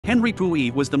Henry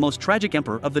Puyi was the most tragic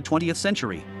emperor of the 20th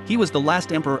century. He was the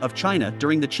last emperor of China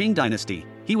during the Qing Dynasty.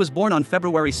 He was born on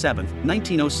February 7,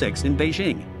 1906 in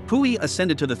Beijing. Puyi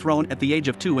ascended to the throne at the age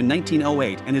of 2 in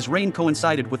 1908, and his reign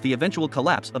coincided with the eventual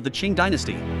collapse of the Qing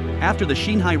Dynasty. After the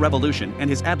Xinhai Revolution and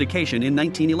his abdication in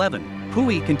 1911,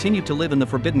 Puyi continued to live in the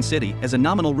Forbidden City as a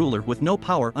nominal ruler with no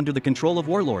power under the control of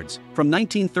warlords. From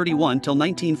 1931 till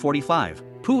 1945,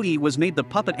 Puyi was made the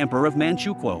puppet Emperor of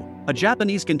Manchukuo, a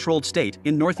Japanese-controlled state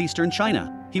in northeastern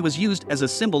China. He was used as a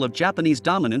symbol of Japanese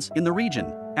dominance in the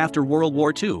region. After World War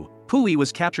II, Puyi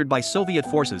was captured by Soviet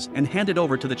forces and handed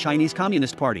over to the Chinese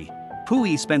Communist Party.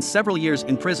 Puyi spent several years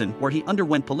in prison where he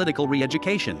underwent political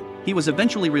re-education. He was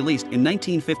eventually released in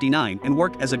 1959 and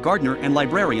worked as a gardener and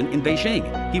librarian in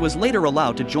Beijing. He was later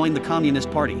allowed to join the Communist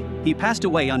Party. He passed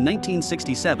away on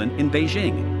 1967 in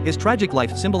Beijing. His tragic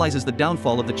life symbolizes the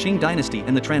downfall of the Qing Dynasty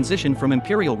and the transition from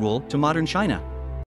imperial rule to modern China.